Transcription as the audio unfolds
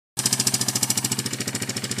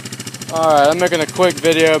Alright, I'm making a quick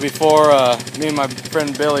video before me and my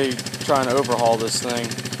friend Billy trying to overhaul this thing.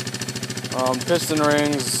 Piston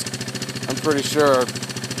rings, I'm pretty sure,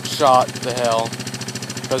 shot to hell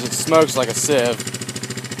because it smokes like a sieve.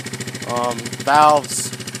 Valves,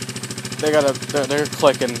 they're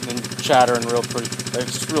clicking and chattering real pretty.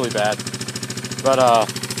 It's really bad, but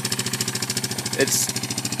it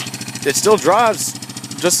still drives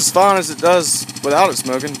just as fine as it does without it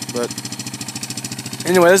smoking. But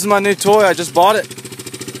anyway, this is my new toy. I just bought it.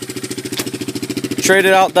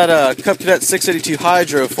 Traded out that Cub Cadet 682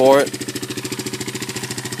 Hydro for it.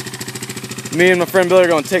 Me and my friend Billy are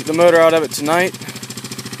going to take the motor out of it tonight,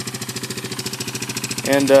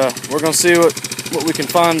 and we're going to see what we can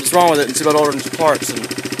find that's wrong with it and see about ordering some parts, and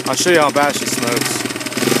I'll show you how bad she smokes.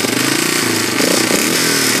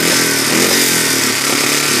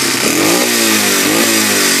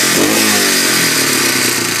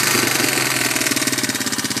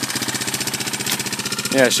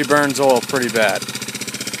 Yeah, she burns oil pretty bad,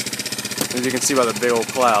 as you can see by the big old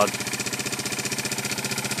cloud.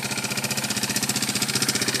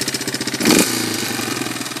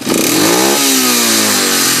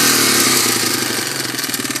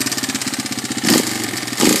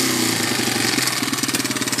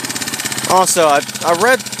 Also, I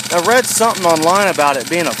read something online about it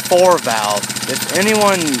being a 4-valve. If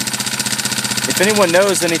anyone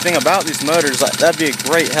knows anything about these motors, that'd be a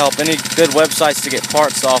great help. Any good websites to get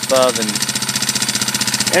parts off of and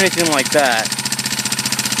anything like that.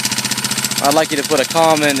 I'd like you to put a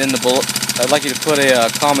comment in the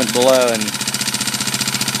comment below and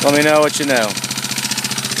let me know what you know.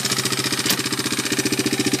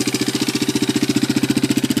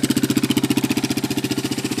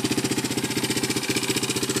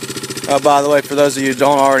 By the way, for those of you who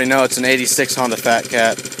don't already know, it's an 86 Honda Fat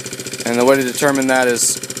Cat. And the way to determine that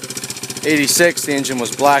is 86, the engine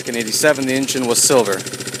was black, and 87, the engine was silver. And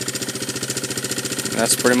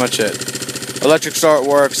that's pretty much it. Electric start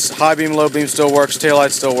works, high beam, low beam still works,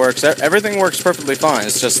 taillight still works. Everything works perfectly fine.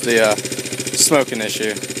 It's just the smoking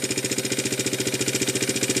issue.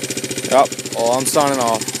 Yep, well, I'm signing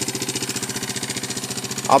off.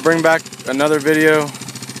 I'll bring back another video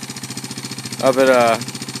of it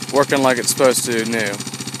working like it's supposed to new.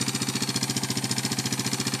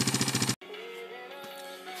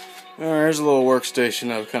 There's a little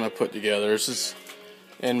workstation I've kind of put together. This is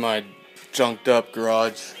in my junked up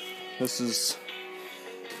garage. This is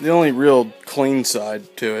the only real clean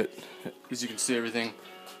side to it. As you can see, everything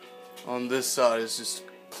on this side is just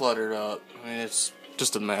cluttered up. I mean, it's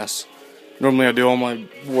just a mess. Normally I do all my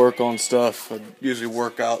work on stuff. I usually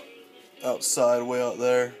work outside, way out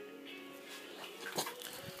there.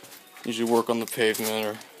 Usually work on the pavement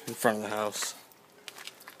or in front of the house.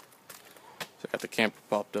 So I got the camper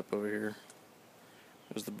popped up over here.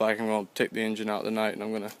 There's the bike. I'm going to take the engine out tonight, and I'm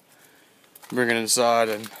going to bring it inside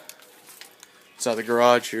the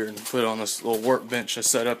garage here and put it on this little workbench I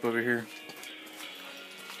set up over here.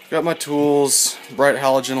 Got my tools, bright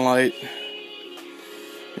halogen light,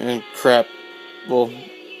 and crap. Well,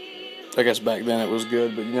 I guess back then it was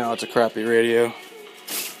good, but now it's a crappy radio.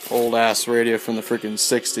 Old ass radio from the freaking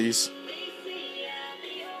 60s.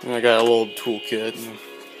 And I got a little toolkit and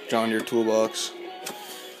a John Deere toolbox.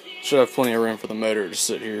 Should have plenty of room for the motor to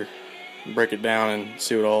sit here and break it down and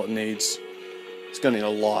see what all it needs. It's gonna need a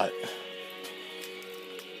lot.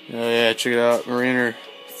 Oh yeah, check it out. Mariner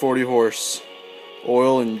 40 horse.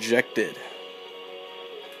 Oil injected.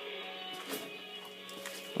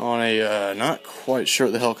 On a, not quite sure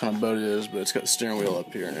what the hell kind of boat it is, but it's got the steering wheel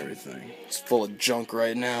up here and everything. It's full of junk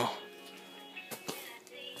right now.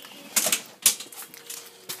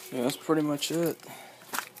 Yeah, that's pretty much it.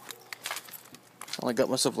 I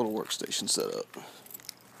got myself a little workstation set up.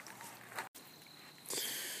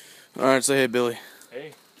 Alright, say hey, Billy.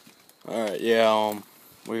 Hey. Alright, yeah,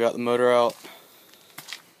 we got the motor out.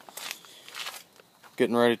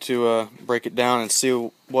 Getting ready to break it down and see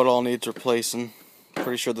what all needs replacing.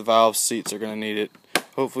 Pretty sure the valve seats are going to need it.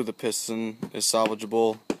 Hopefully the piston is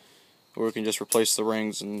salvageable, or we can just replace the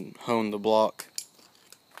rings and hone the block.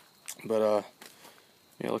 But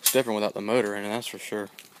yeah, it looks different without the motor in it, that's for sure.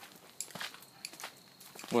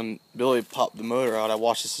 When Billy popped the motor out, I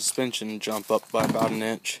watched the suspension jump up by about an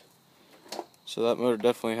inch. So that motor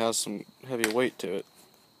definitely has some heavy weight to it.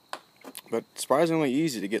 But surprisingly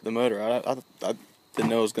easy to get the motor out. I didn't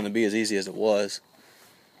know it was going to be as easy as it was.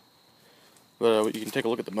 But you can take a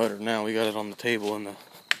look at the motor now. We got it on the table in the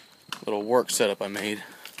little work setup I made.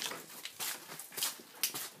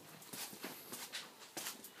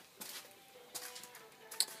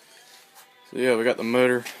 So yeah, we got the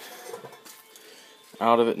motor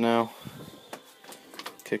out of it now.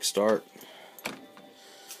 kickstart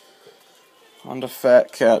on the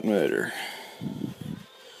Fat Cat motor.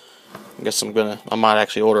 I guess I might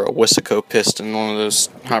actually order a Wisco piston, one of those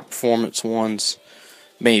high performance ones.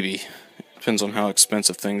 Maybe. Depends on how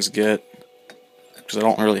expensive things get, because I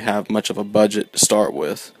don't really have much of a budget to start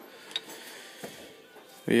with.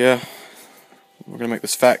 But yeah, we're gonna make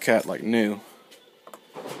this Fat Cat like new.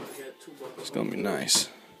 It's gonna be nice.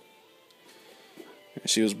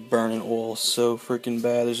 She was burning oil so freaking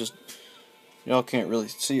bad. There's just, y'all can't really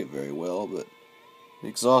see it very well, but the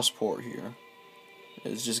exhaust port here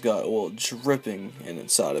has just got oil dripping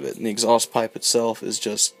inside of it, and the exhaust pipe itself is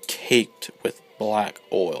just caked with black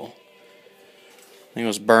oil. I think it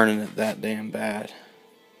was burning it that damn bad.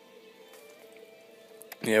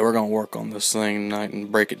 Yeah, we're gonna work on this thing tonight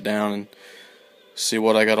and break it down and see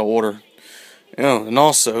what I gotta order. You know, and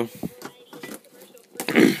also,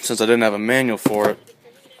 since I didn't have a manual for it,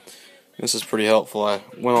 this is pretty helpful. I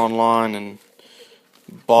went online and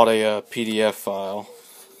bought a PDF file,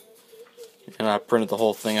 and I printed the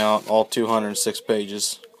whole thing out, all 206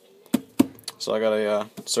 pages. So I got a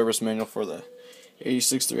service manual for the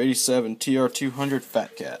 86 through 87 TR200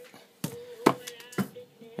 Fat Cat,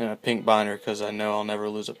 and a pink binder, because I know I'll never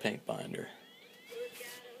lose a pink binder.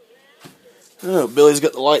 Oh, Billy's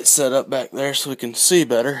got the light set up back there so we can see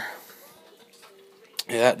better.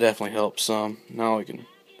 Yeah, that definitely helps some. Now we can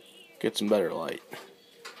get some better light.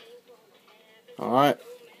 Alright,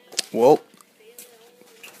 well,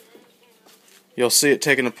 you'll see it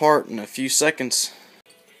taken apart in a few seconds.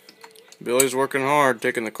 Billy's working hard,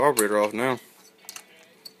 taking the carburetor off now.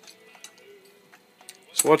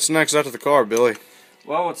 So what's next after the car, Billy?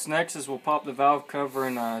 Well, what's next is we'll pop the valve cover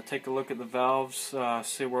and take a look at the valves,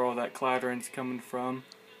 see where all that clattering's coming from.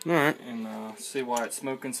 Alright. And see why it's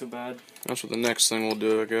smoking so bad. That's what the next thing we'll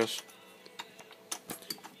do, I guess.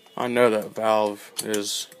 I know that valve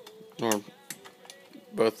is, or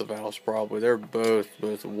both the valves probably, they're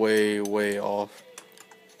both way off.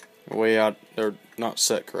 Way out, they're not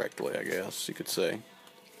set correctly, I guess you could say.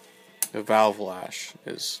 The valve lash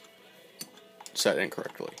is set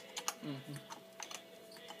incorrectly. Mm-hmm.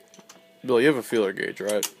 Bill, you have a feeler gauge,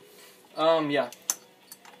 right? Yeah.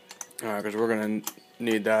 Alright, because we're going to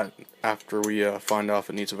need that after we find out if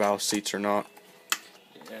it needs valve seats or not.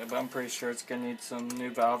 Yeah, but I'm pretty sure it's going to need some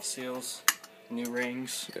new valve seals, new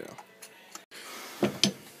rings. Yeah.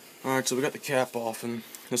 Alright, so we got the cap off, and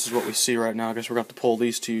this is what we see right now. I guess we're going to have to pull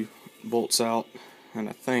these two bolts out, and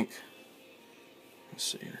I think, let's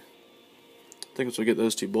see here. I think once we get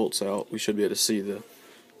those two bolts out, we should be able to see the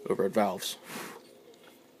overhead valves.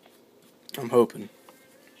 I'm hoping.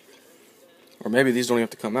 Or maybe these don't even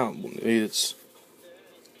have to come out. Maybe it's...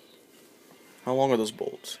 How long are those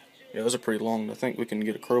bolts? Yeah, those are pretty long. I think we can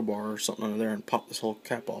get a crowbar or something under there and pop this whole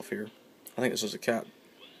cap off here. I think this is a cap.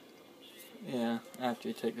 Yeah, after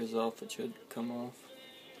you take this off, it should come off.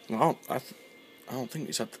 No, I don't think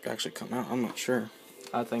these have to actually come out. I'm not sure.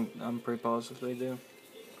 I'm pretty positive they do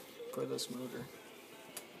for this motor.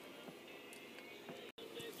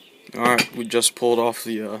 Alright, we just pulled off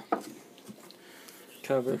the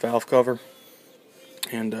valve cover,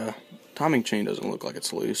 and timing chain doesn't look like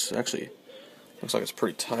it's loose. Actually, looks like it's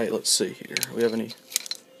pretty tight. Let's see here. Do we have any?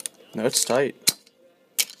 No, it's tight.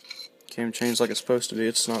 Cam chain's like it's supposed to be.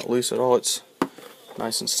 It's not loose at all. It's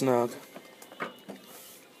nice and snug.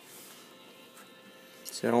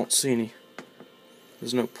 See, I don't see any.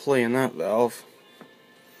 There's no play in that valve.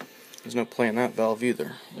 There's no play in that valve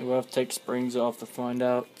either. We'll have to take springs off to find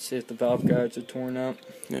out, see if the valve guides are torn out.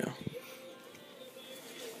 Yeah.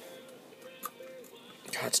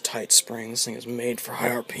 God, it's tight spring. This thing is made for high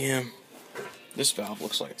RPM. This valve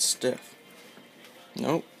looks like it's stiff.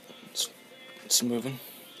 Nope. It's moving.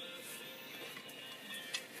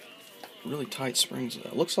 Really tight springs.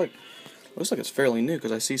 It looks like it's fairly new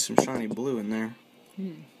because I see some shiny blue in there.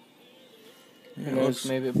 Yeah,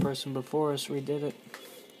 maybe a person before us redid it.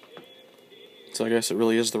 So I guess it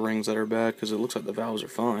really is the rings that are bad, because it looks like the valves are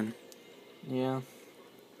fine. Yeah.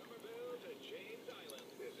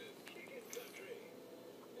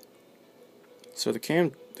 So the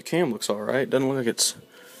cam looks alright. Doesn't look like it's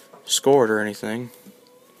scored or anything.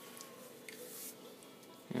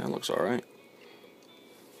 Yeah, it looks alright.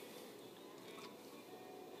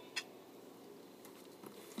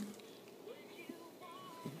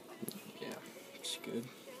 Yeah, it's good.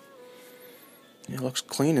 Yeah, it looks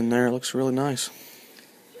clean in there. It looks really nice.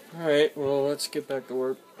 Alright, well, let's get back to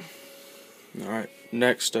work. Alright,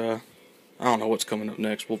 next, I don't know what's coming up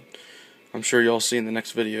next. I'm sure y'all see in the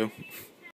next video.